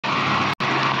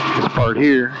part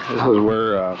here, this is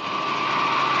where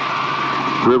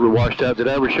river washed out. Did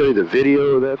I ever show you the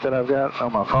video of that I've got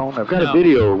on my phone? I've got a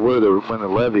video of where when the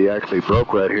levee actually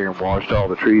broke right here and washed all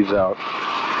the trees out.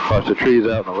 Washed the trees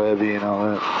out in the levee and all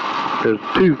that. There's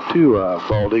two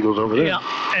bald eagles over there. Yeah.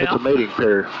 It's a mating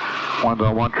pair. One's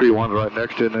on one tree, one's right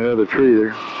next to the other tree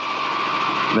there.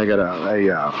 They got a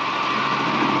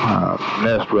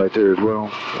nest right there as well.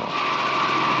 So,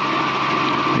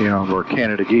 you know, we're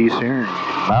Canada geese here and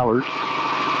mallards.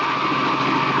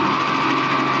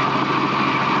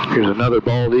 Here's another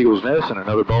bald eagle's nest and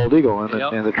another bald eagle in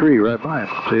the tree right by him.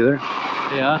 See there?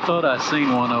 Yeah, I thought I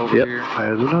seen one over here.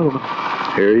 There's another one.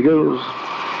 Here he goes.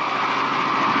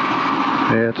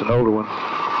 Yeah, it's an older one.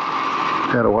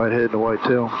 Got a white head and a white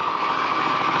tail.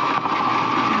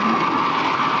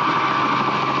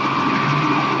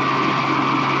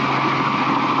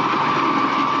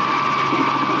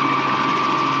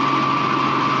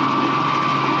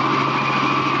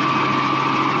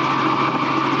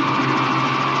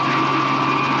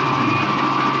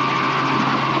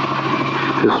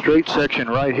 The straight section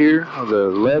right here of the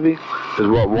levee is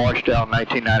what washed out in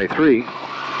 1993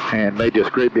 and made this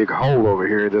great big hole over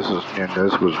here. This was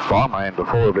farmland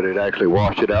before, but it actually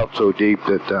washed it out so deep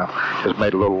that it's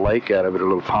made a little lake out of it, a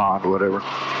little pond, whatever.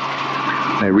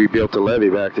 And they rebuilt the levee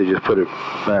back. They just put it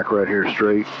back right here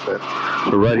straight. So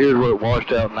right here is where it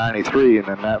washed out in 93, and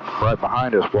then that right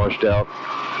behind us washed out,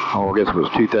 I guess it was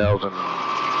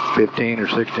 2015 or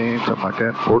 16, something like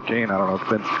that, 14, I don't know. It's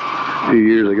been a few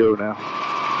years ago now.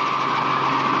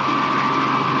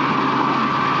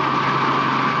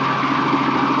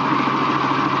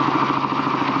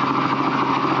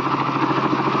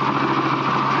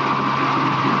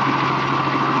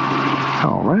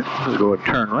 Let's go ahead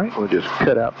and turn right. We'll just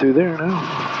cut out through there now.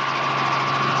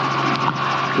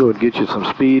 Go ahead and get you some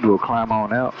speed. We'll climb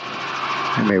on out.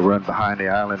 We may run behind the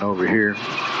island over here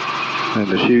in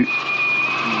the chute.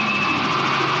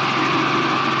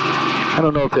 I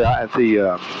don't know if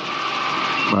the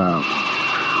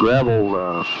gravel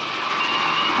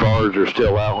bars are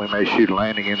still out. We may shoot a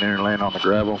landing in there and land on the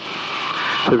gravel.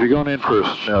 So if you're going in for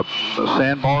a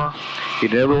sandbar, you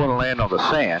never want to land on the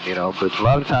sand, you know, but a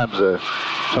lot of times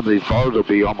some of these bars will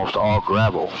be almost all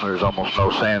gravel. There's almost no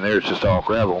sand there, it's just all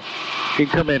gravel. You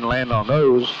can come in and land on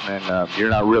those, and you're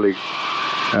not really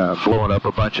blowing up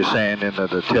a bunch of sand into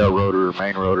the tail rotor or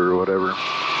main rotor or whatever.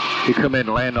 You come in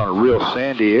and land on a real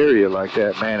sandy area like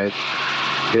that, man, it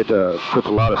puts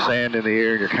a lot of sand in the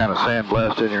air, and you're kind of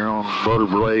sandblasting your own rotor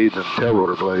blades and tail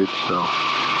rotor blades, so.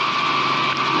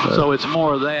 So it's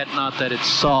more of that, not that it's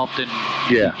soft and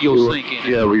you'll sink in it.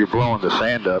 Yeah, well, you're blowing the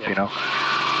sand up, you know.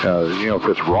 If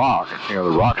it's rock, the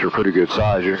rocks are pretty good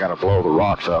size. You're going to blow the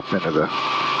rocks up into the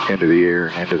air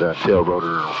and into the tail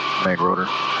rotor or main rotor.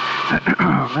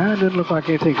 Man, it doesn't look like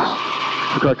anything.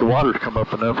 Looks like the water's come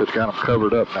up enough. It's got them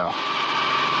covered up now.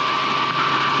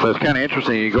 But it's kind of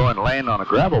interesting. You go and land on a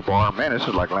gravel bar, man, this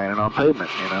is like landing on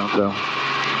pavement, you know. So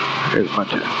here's a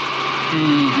bunch of.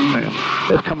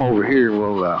 Let's come over here.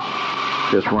 We'll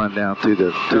just run down through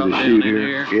the chute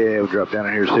here. Yeah, we'll drop down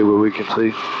in here and see what we can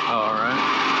see. All right.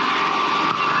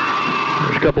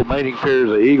 There's a couple mating pairs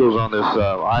of eagles on this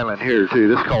island here too.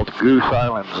 This is called Goose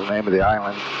Island is the name of the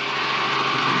island.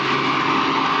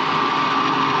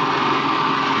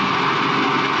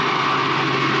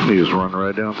 You just run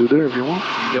right down through there if you want.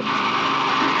 Yep.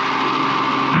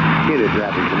 Canada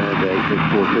traffic command to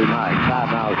 8642 Mike.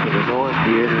 5 miles to the north,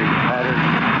 the entering pattern.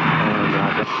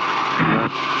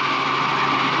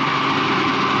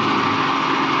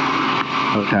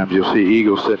 Sometimes you'll see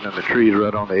eagles sitting in the trees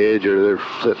right on the edge, or they're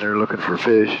sitting there looking for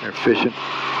fish. They're fishing.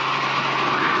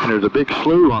 And there's a big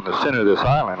slough on the center of this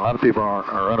island. A lot of people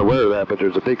are unaware of that, but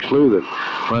there's a big slough that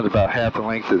runs about half the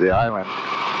length of the island.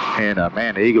 And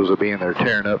man, the eagles will be in there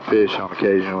tearing up fish on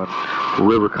occasion when the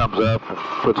river comes up and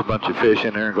puts a bunch of fish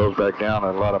in there and goes back down,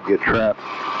 and a lot of them get trapped.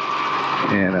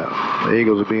 And the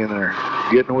eagles will be in there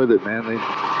getting with it, man. They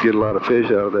get a lot of fish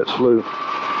out of that slough.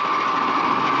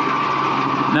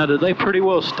 Now, do they pretty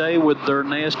well stay with their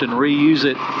nest and reuse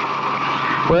it?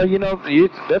 Well,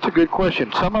 that's a good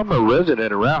question. Some of them are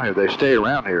resident around here. They stay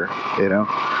around here, you know.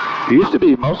 It used to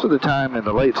be most of the time in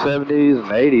the late 70s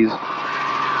and 80s,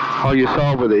 all you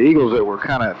saw were the eagles that were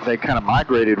they kind of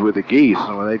migrated with the geese.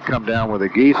 And when they'd come down with the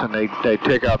geese and they'd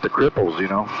take out the cripples, you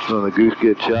know, so the goose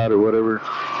gets shot or whatever.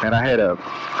 And I had a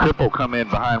cripple come in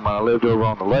behind when I lived over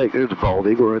on the lake. There's a bald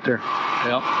eagle right there.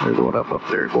 Yep. There's one up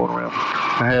there going around.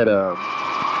 I had a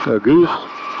goose.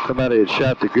 Somebody had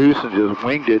shot the goose and just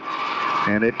winged it.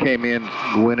 And it came in,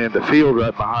 went in the field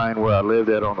right behind where I lived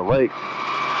at on the lake.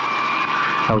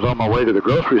 I was on my way to the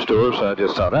grocery store, so I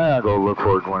just thought, I'll go look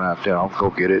for it when I'll go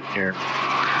get it here.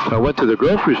 So I went to the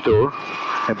grocery store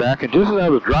and back, and just as I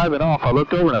was driving off, I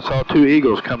looked over and I saw 2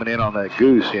 eagles coming in on that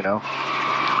goose,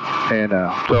 And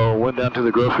so I went down to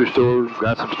the grocery store,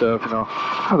 got some stuff,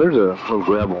 Oh, there's a little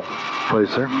gravel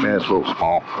place there. Yeah, it's a little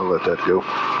small. I'll let that go.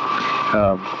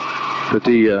 But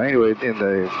anyway,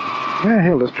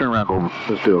 hell, let's turn around and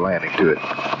let's do a landing to it.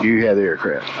 You have the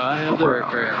aircraft. I have the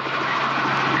aircraft.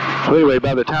 So anyway,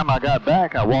 by the time I got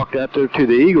back, I walked out there to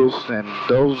the eagles, and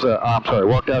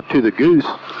walked out to the goose,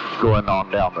 going on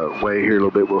down the way here a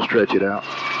little bit. We'll stretch it out.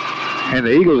 And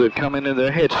the eagles had come in and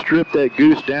they had stripped that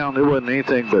goose down. There wasn't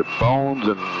anything but bones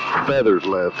and feathers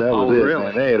left. That was it, really?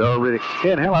 man. They had already,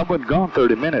 and hell, I wasn't gone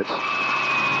 30 minutes.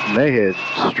 And they had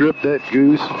stripped that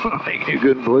goose. You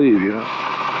couldn't believe,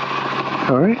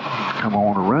 All right, come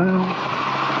on around.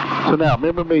 So now,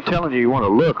 remember me telling you want to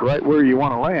look right where you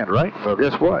want to land, right? Well,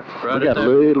 guess what? Right, we got a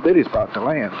little bitty spot to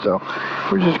land, so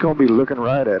we're just going to be looking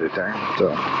right at it there. So,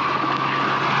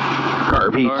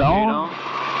 carb heat's on.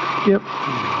 Yep.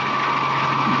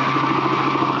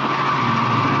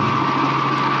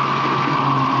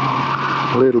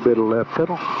 A little bit of left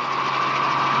pedal.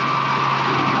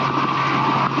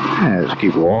 Yeah, just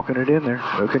keep walking it in there.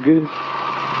 Looking good.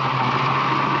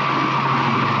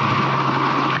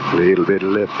 A little bit of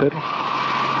left pedal.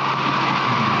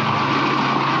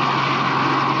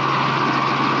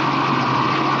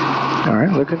 All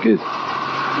right, looking good.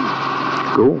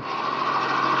 Cool.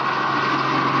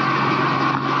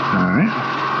 All right.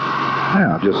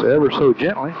 Now, just ever so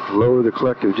gently, lower the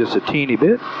collective just a teeny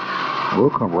bit. We'll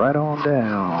come right on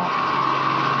down.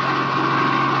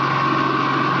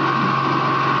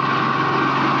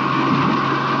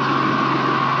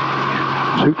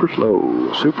 Super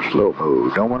slow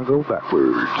mode. Don't want to go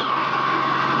backwards.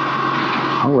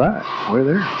 All right, we're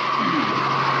there.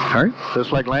 All right,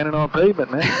 just like landing on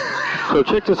pavement, man. So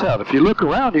check this out. If you look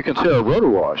around, you can see our rotor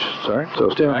wash. Sorry, so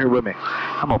stay on here with me.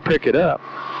 I'm gonna pick it up.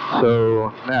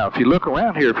 So now, if you look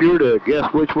around here, if you were to guess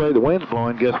which way the wind's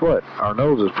blowing, guess what? Our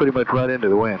nose is pretty much right into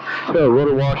the wind. So the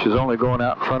rotor wash is only going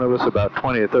out in front of us about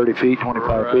 20 or 30 feet,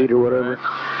 25 feet or whatever.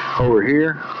 Over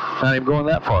here, not even going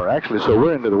that far, actually. So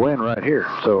we're into the wind right here.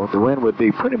 So the wind would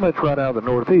be pretty much right out of the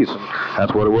northeast, and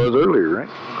that's what it was earlier, right?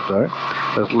 So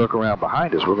let's look around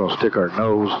behind us. We're going to stick our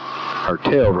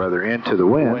tail rather, into the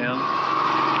wind.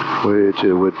 Which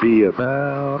it would be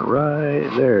about right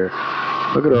there.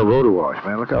 Look at our rotor wash,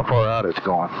 man. Look how far out it's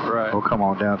going. Right. We'll come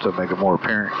on down so make it more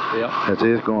apparent. Yep. That's it.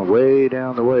 It's going way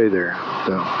down the way there.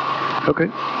 So,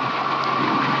 okay.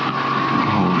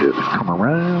 We'll just come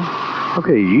around.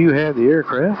 Okay, you have the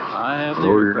aircraft. I have the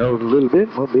Lower your nose a little bit,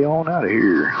 and we'll be on out of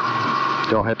here.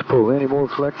 Don't have to pull any more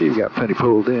collective. You got plenty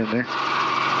pulled in there.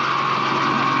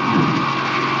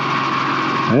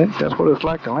 And that's what it's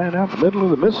like to land out in the middle of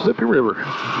the Mississippi River.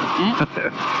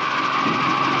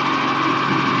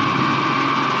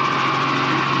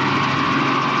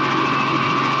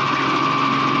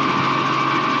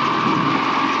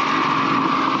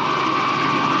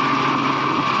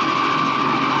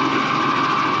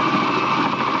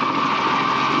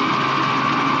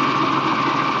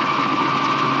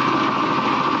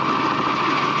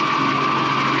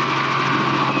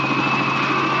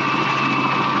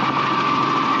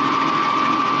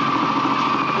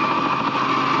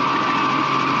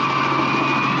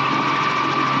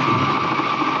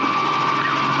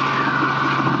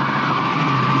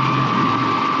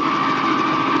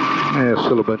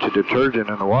 Still a bunch of detergent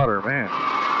in the water, man.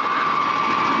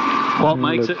 What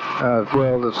makes it?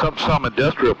 Well, some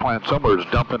industrial plant somewhere is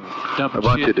dumping a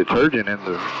bunch of detergent in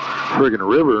the friggin'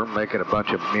 river, making a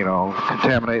bunch of,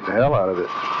 contaminating the hell out of it.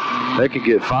 They could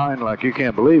get fined like you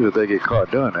can't believe if they get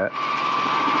caught doing that.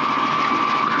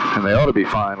 And they ought to be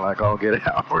fined like all get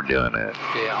out for doing that.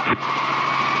 Yeah.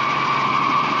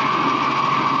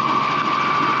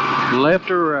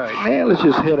 Left or right? Yeah, let's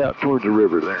just head out towards the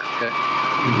river there. Okay.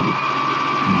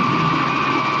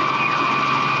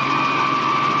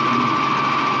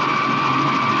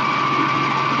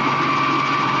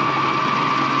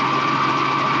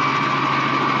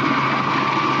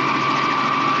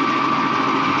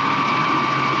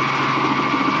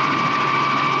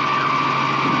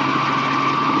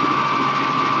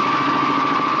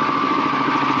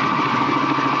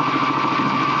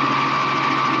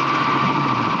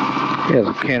 Yeah,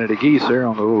 some Canada geese there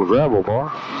on the little gravel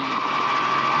bar.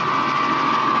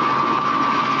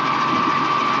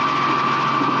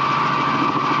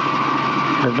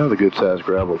 There's another good-sized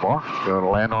gravel bar. You want to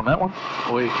land on that one?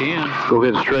 We can. Go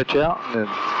ahead and stretch out and then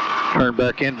turn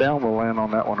back inbound. We'll land on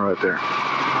that one right there.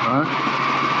 All right.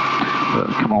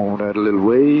 Come on that a little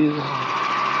ways.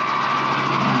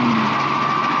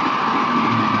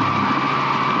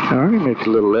 All right, make a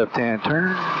little left-hand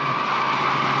turn.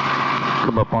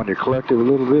 Come up on your collective a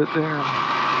little bit there.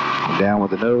 Down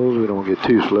with the nose. We don't want to get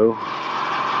too slow. All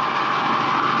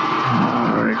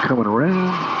right, coming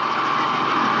around.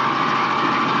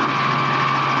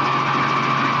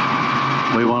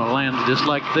 We want to land just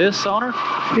like this on her?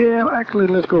 Yeah, actually,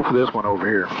 let's go for this one over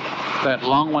here. That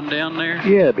long one down there?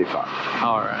 Yeah, it'd be fine.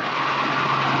 All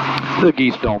right. The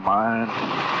geese don't mind.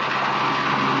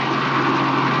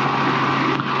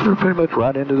 They're pretty much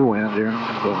right into the wind there.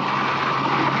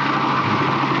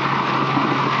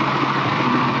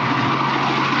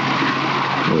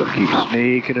 We'll keep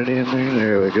sneaking it in there.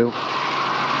 There we go.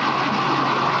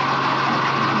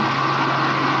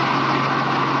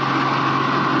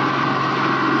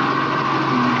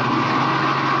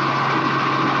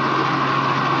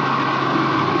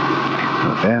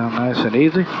 Down nice and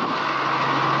easy.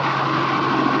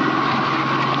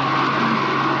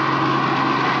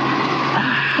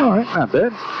 All right, not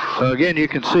bad. So again, you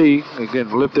can see,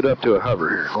 again, lift it up to a hover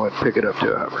here. Go ahead and pick it up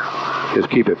to a hover. Just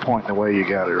keep it pointing the way you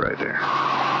got it right there.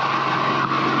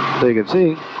 So you can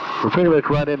see, we're pretty much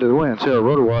right into the wind. See, our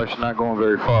rotor wash is not going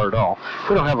very far at all.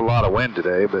 We don't have a lot of wind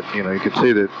today, but you know, you can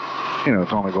see that, you know,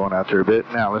 it's only going out there a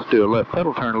bit. Now let's do a left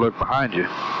pedal turn and look behind you.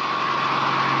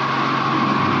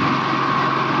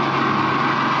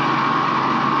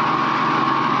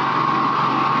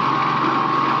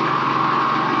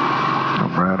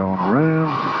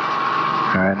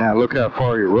 All right, now look how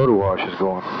far your rotor wash is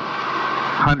going.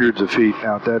 Hundreds of feet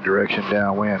out that direction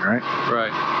downwind, right?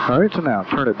 Right. All right, so now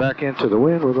turn it back into the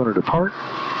wind. We're going to depart.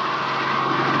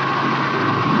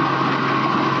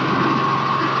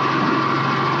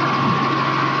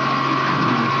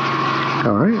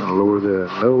 All right, I'll lower the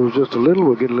nose just a little.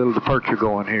 We'll get a little departure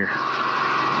going here.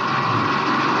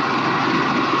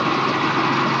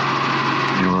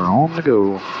 And we're on the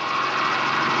go.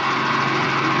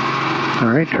 All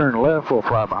right, turn left. We'll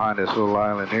fly behind this little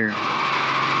island here.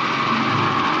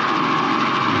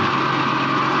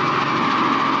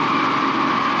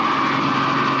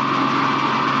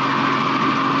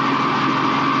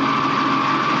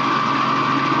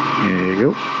 There you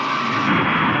go.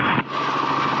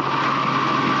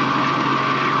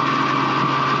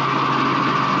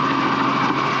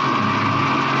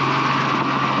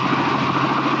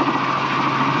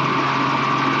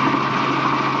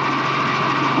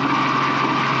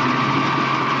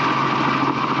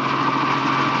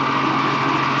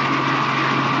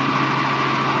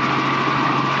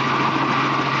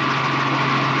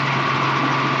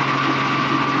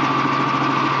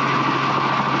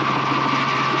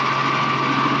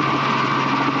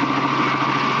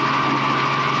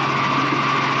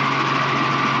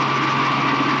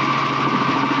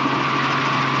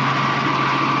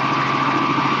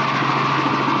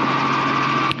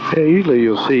 Yeah, usually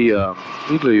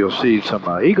you'll see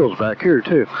some eagles back here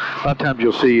too. A lot of times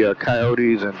you'll see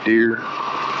coyotes and deer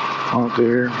out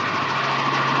there.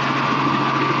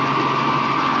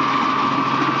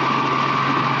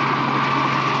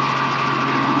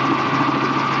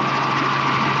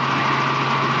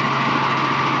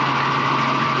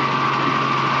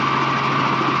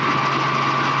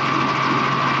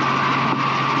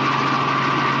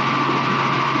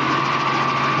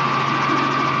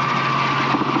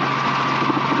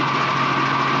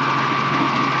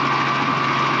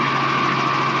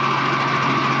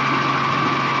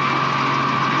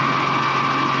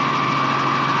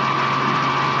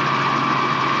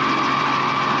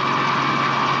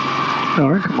 All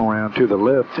right, come around to the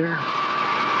left there.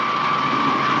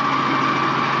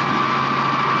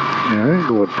 All right,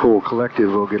 go ahead and pull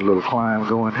collective. We'll get a little climb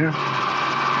going here.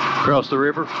 Across the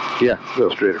river? Yeah, go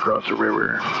straight across the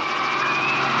river.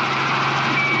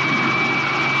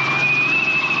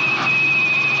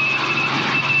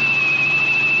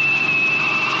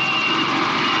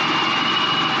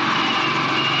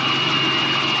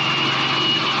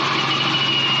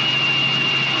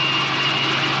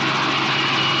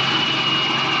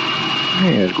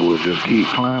 Yeah, we'll just keep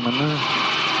climbing there.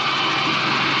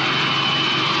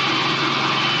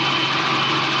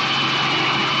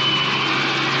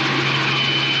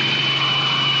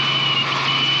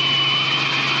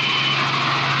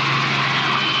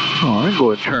 All right,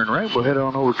 go ahead and turn right. We'll head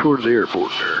on over towards the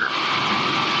airport there.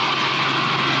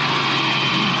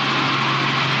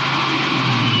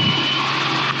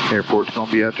 Airport's going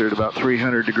to be out there at about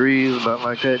 300 degrees, about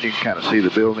like that. You can kind of see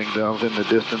the buildings out in the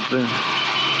distance there.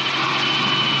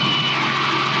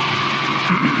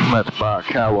 That's by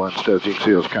Kiowa and stuff. You can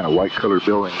see those kind of white colored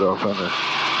buildings off on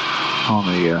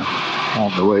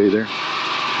the way there.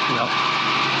 Yep.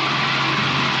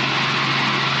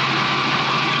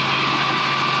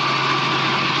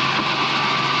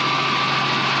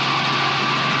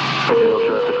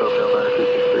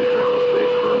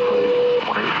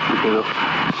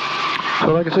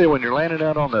 So like I say, when you're landing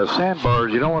out on the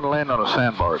sandbars, you don't want to land on a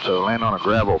sandbar, so land on a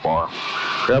gravel bar.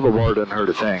 Gravel bar doesn't hurt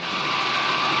a thing.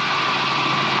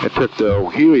 It took the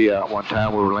old Huey out one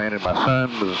time. We were landing. My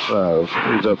son was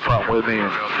he was up front with me,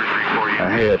 and I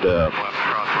had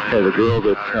a girl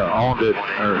that owned it,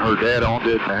 or her dad owned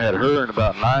it, and I had her and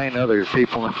about 9 other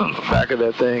people in the back of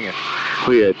that thing, and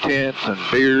we had tents and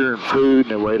beer and food,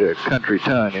 and it weighed a country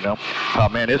ton, you know. Oh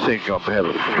man, this thing's gonna have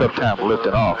a tough time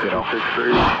lifting off, you know.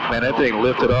 Man, that thing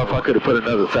lifted off. I could have put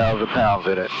another 1,000 pounds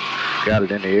in it, got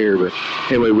it in the air. But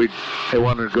anyway, they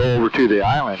wanted to go over to the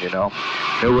island, you know.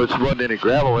 There wasn't any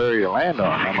gravel area to land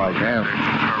on. I'm like, man,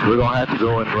 we're gonna have to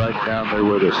go in right down there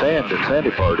where the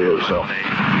sandy part is. So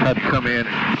I had to come in.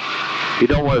 You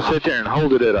don't want to sit there and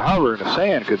hold it at a hover in the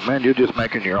sand, because man, you're just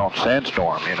making your own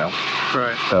sandstorm, you know.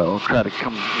 Right. So try to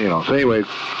come, you know. So anyway,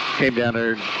 came down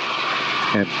there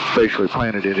and basically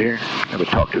planted it here. And we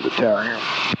talked to the tower here.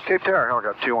 Cape Tower,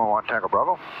 helicopter 211 Tango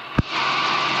Bravo.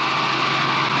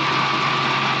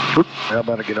 Oop, how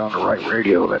about I get on the right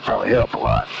radio? That'd probably help a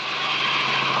lot.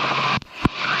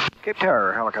 Cape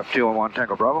Tower, helicopter 211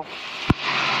 Tango Bravo.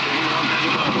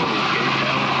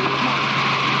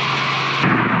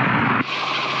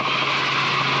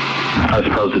 I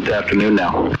suppose it's afternoon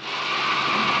now.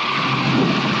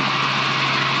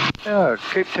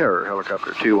 Cape Tower,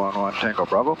 helicopter 211 Tango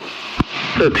Bravo.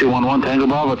 So 211 Tango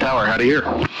Bravo Tower, how do you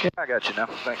hear? Yeah, I got you now.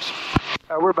 Thanks.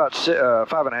 We're about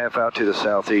 5.5 out to the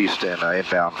southeast and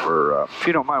inbound for, if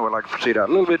you don't mind, we'd like to proceed out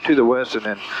a little bit to the west and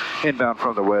then inbound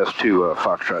from the west to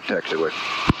Foxtrot taxiway.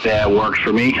 That works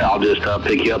for me. I'll just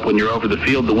pick you up when you're over the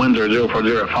field. The winds are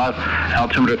 0405,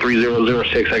 altimeter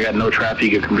 3006. I got no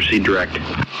traffic. You can proceed direct.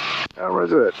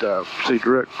 Roger that. Proceed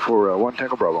direct for 1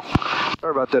 Tango Bravo.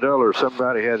 Sorry about that earlier.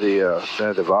 Somebody had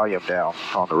the volume down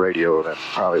on the radio. That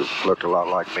probably looked a lot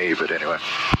like me, but anyway.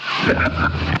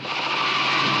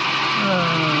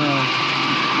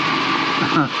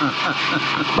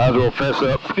 Might as well fess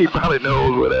up. He probably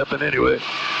knows what happened anyway.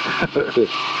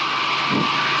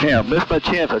 Yeah, I missed my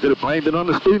chance. I could have blamed it on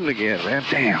the student again, man.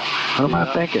 Damn. What am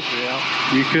I thinking?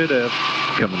 Yeah, you could have.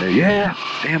 Coming there. Yeah,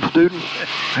 damn student. I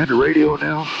had the radio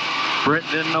now. Brent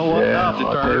didn't know what knob to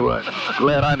turn. I'll tell you what.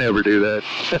 Glad I never do that.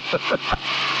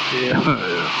 Yeah.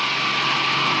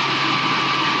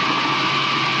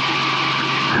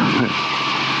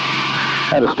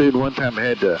 I had a student one time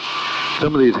that had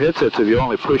some of these headsets, if you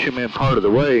only push them in part of the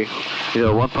way, you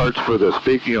know, one part's for the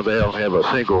speaker, you know, they'll have a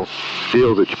single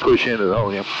deal that you push into the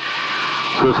whole, you know.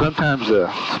 So sometimes the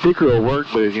speaker will work,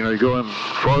 but, you know, you go in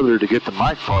farther to get the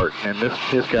mic part, and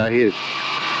this guy, he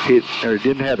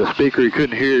didn't have the speaker, he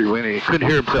couldn't hear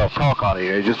himself talk on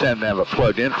it, he just hadn't have it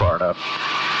plugged in far enough.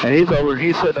 And he's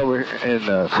sitting over in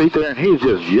the seat there, and he's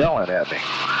just yelling at me.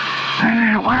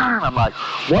 And I'm like,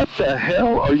 what the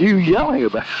hell are you yelling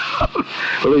about?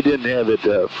 Well, he didn't have it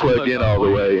plugged in all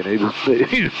the way, and he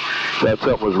thought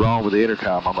something was wrong with the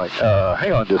intercom. I'm like,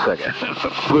 hang on just a second.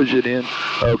 Push it in.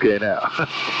 Okay, now.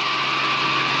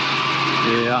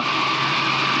 Yeah.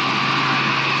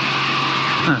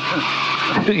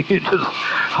 He's just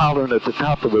hollering at the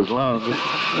top of his lungs.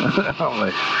 I'm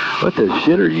like, what the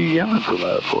shit are you yelling so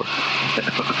loud for?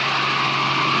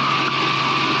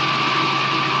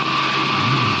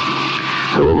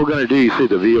 So what we're going to do, you see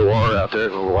the VOR out there,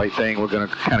 the little white thing, we're going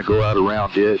to kind of go out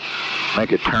around it,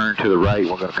 make it turn to the right.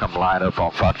 We're going to come line up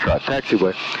on Foxtrot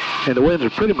taxiway. And the winds are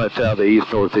pretty much out of the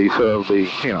east-northeast, so it'll be,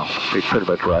 you know, be pretty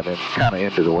much right in, kind of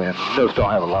into the wind. Those don't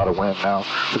have a lot of wind now.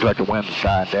 Looks like the wind's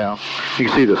dying down. You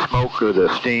can see the smoke or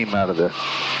the steam out of the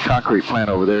concrete plant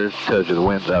over there. It tells you the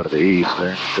wind's out of the east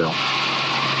there, so.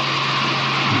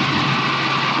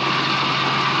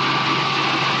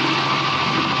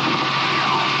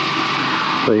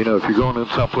 So, you know, if you're going in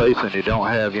someplace and you don't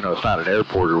have, you know, it's not an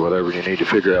airport or whatever, you need to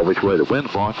figure out which way the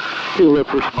wind's blowing. You can look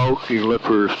for smoke, you can look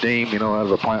for steam, you know, out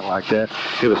of a plant like that.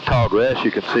 If it's tall grass,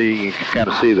 you can kind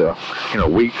of see the, you know,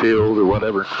 wheat field or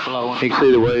whatever. Blowing. You can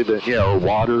see the way that, yeah, or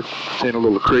water, seeing a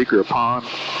little creek or a pond.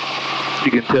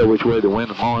 You can tell which way the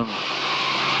wind's blowing.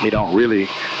 You don't really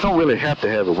have to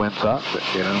have a windsock, but,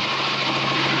 you know.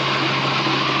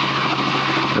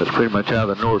 That's pretty much out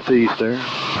of the northeast there.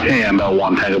 And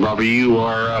 1 Tango Bravo, you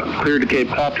are cleared to Cape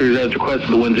Copters as requested.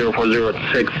 The wind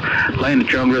 0406. Land at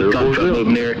your own risk. Don't truck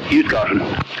moving near. Use caution.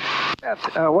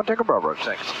 Yeah, 1 Tango Bravo,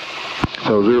 thanks.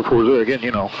 So 040 again.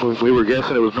 You know, we were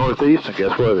guessing it was northeast, and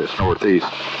guess what? It's northeast.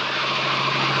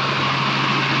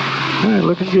 All right,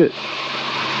 looking good.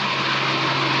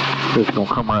 Just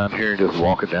gonna come around here and just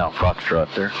walk it down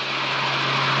Foxtrot there.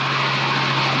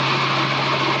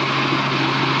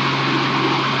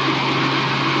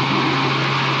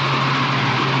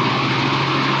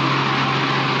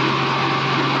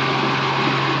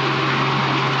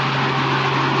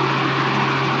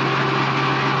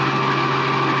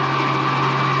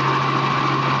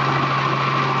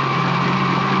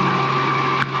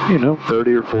 You know,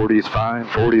 30 or 40 is fine,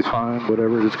 40 is fine,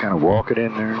 whatever. Just kind of walk it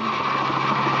in there.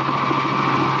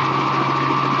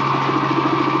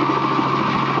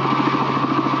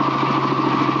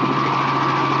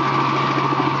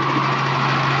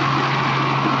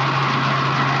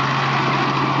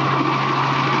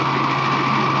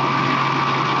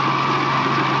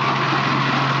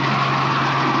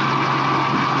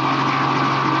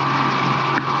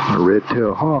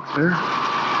 Red-tailed hawk there.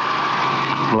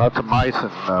 Lots of mice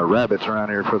and rabbits around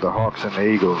here for the hawks and the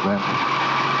eagles, man.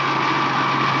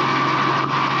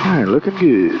 All right, looking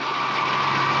good.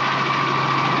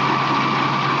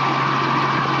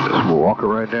 Just we'll walk it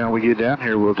right down. We get down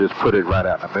here, we'll just put it right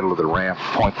out in the middle of the ramp.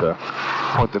 Point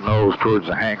the nose towards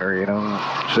the hangar, you know.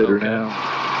 Sit her down.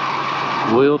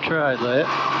 We'll try that.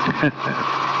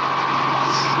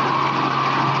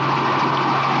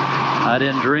 I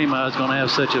didn't dream I was going to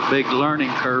have such a big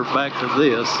learning curve back to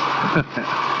this.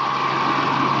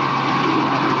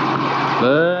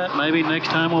 But maybe next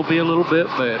time will be a little bit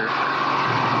better.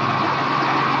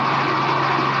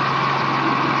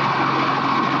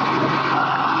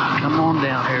 Come on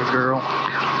down here, girl.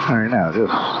 All right, now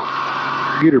just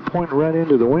get her pointing right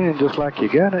into the wind just like you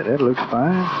got it. That looks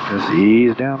fine. Just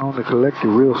ease down on the collector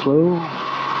real slow.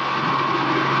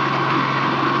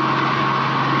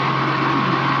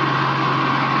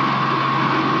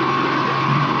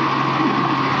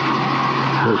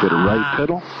 Look at the right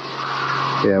pedal.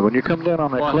 Yeah, when you come down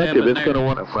on the collective, it's going to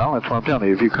want to, well, that's what I'm telling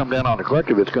you. If you come down on the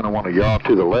collective, it's going to want to yaw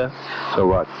to the left.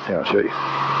 So, yeah, I'll show you.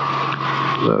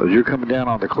 So, as you're coming down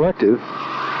on the collective,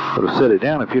 it'll set it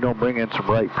down. If you don't bring in some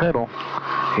right pedal,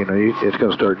 you know, it's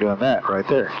going to start doing that right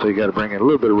there. So you got to bring in a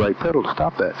little bit of right pedal to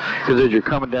stop that. Because as you're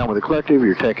coming down with the collective,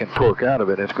 you're taking torque out of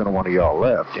it. It's going to want to yaw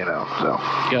left, you know. So.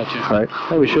 Gotcha. All right.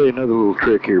 Let me show you another little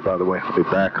trick here, by the way. Let me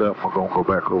back up. We're going to go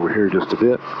back over here just a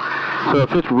bit. So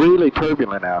if it's really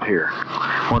turbulent out here,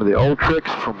 one of the old tricks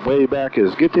from way back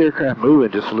is get the aircraft moving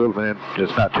just a little bit.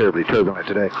 It's not terribly turbulent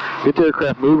today. Get the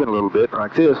aircraft moving a little bit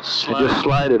like this and just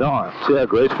slide it on. See how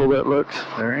graceful that looks?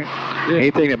 All right. Yeah.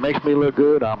 Anything that makes me look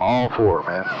good, I'm all for,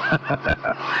 man.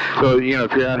 So, you know,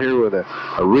 if you're out here with a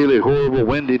really horrible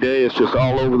windy day, it's just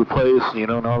all over the place, you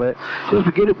know, and all that,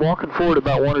 just get it walking forward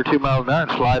about 1 or 2 miles an hour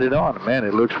and slide it on. Man,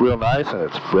 it looks real nice and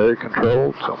it's very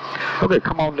controlled. So, okay,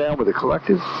 come on down with the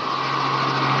collective.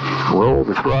 Roll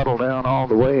the throttle down all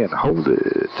the way and hold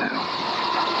it.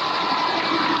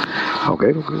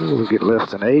 Okay, we'll get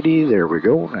less than 80. There we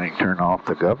go. Now you can turn off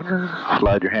the governor.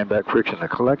 Slide your hand back, friction the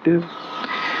collective.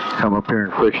 Come up here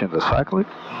and friction the cyclic.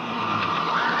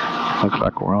 Looks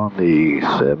like we're on the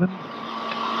 7.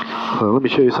 So let me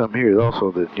show you something here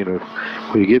also that, you know,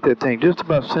 when you get that thing just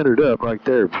about centered up right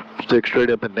there, stick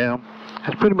straight up and down.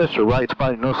 That's pretty much the right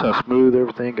spot. You notice how smooth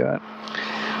everything got.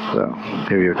 So if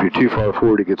you're too far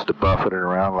forward, it gets to buffeting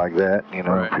around like that. You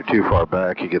know, right. If you're too far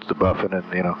back, it gets to buffeting,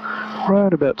 and you know,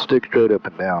 right about stick straight up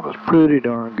and down. It's pretty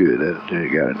darn good. You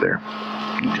got it there.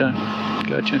 Okay,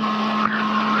 gotcha.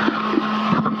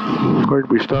 Where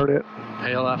did we start at?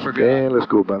 Hell, I forgot. Yeah, let's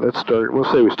go back. Let's start.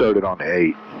 We'll say we started on the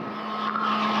 8.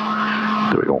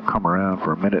 So we're gonna come around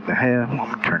for a minute and a half. I'm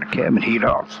gonna turn the cabin heat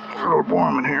off. It's a little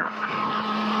warm in here.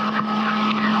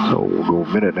 So we'll go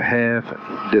a minute and a half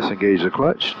and disengage the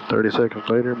clutch. 30 seconds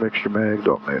later, mixture mag,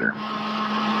 alternator.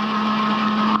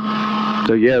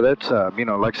 So yeah, that's, you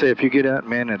know, like say if you get out,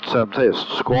 man, it's, say a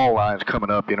squall line's coming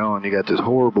up, you know, and you got this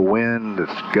horrible wind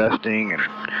that's gusting and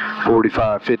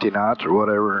 45, 50 knots or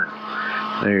whatever,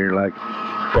 and you're like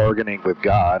bargaining with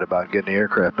God about getting the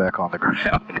aircraft back on the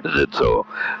ground because it's so,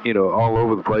 you know, all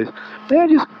over the place. Yeah,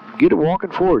 just get it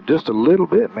walking forward just a little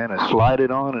bit, man, and slide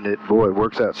it on, and it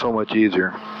works out so much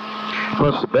easier.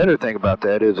 Plus, the better thing about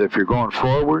that is if you're going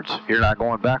forwards, you're not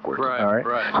going backwards. Right, all right?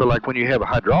 Right. So like when you have a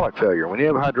hydraulic failure,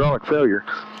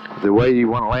 the way you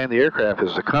want to land the aircraft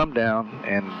is to come down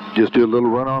and just do a little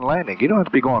run-on landing. You don't have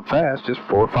to be going fast, just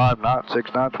 4 or 5 knots,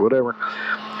 6 knots, whatever.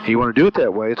 You want to do it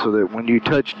that way so that when you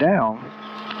touch down,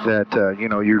 that, you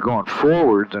know, you're going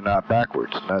forwards and not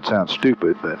backwards. That sounds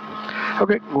stupid, but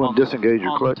okay, go and disengage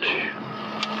your clutch.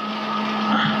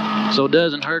 So it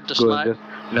doesn't hurt to slide?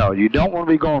 No, you don't want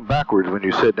to be going backwards when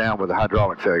you sit down with a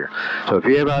hydraulic failure. So if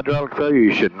you have a hydraulic failure,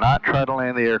 you should not try to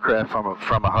land the aircraft from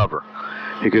a hover,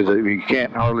 because you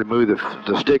can't hardly move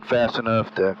the stick fast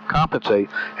enough to compensate.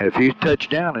 And if you touch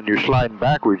down and you're sliding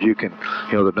backwards, you can,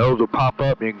 you know, the nose will pop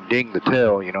up, and you can ding the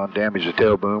tail, you know, and damage the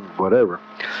tail boom, whatever.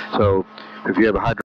 So if you have a hydraulic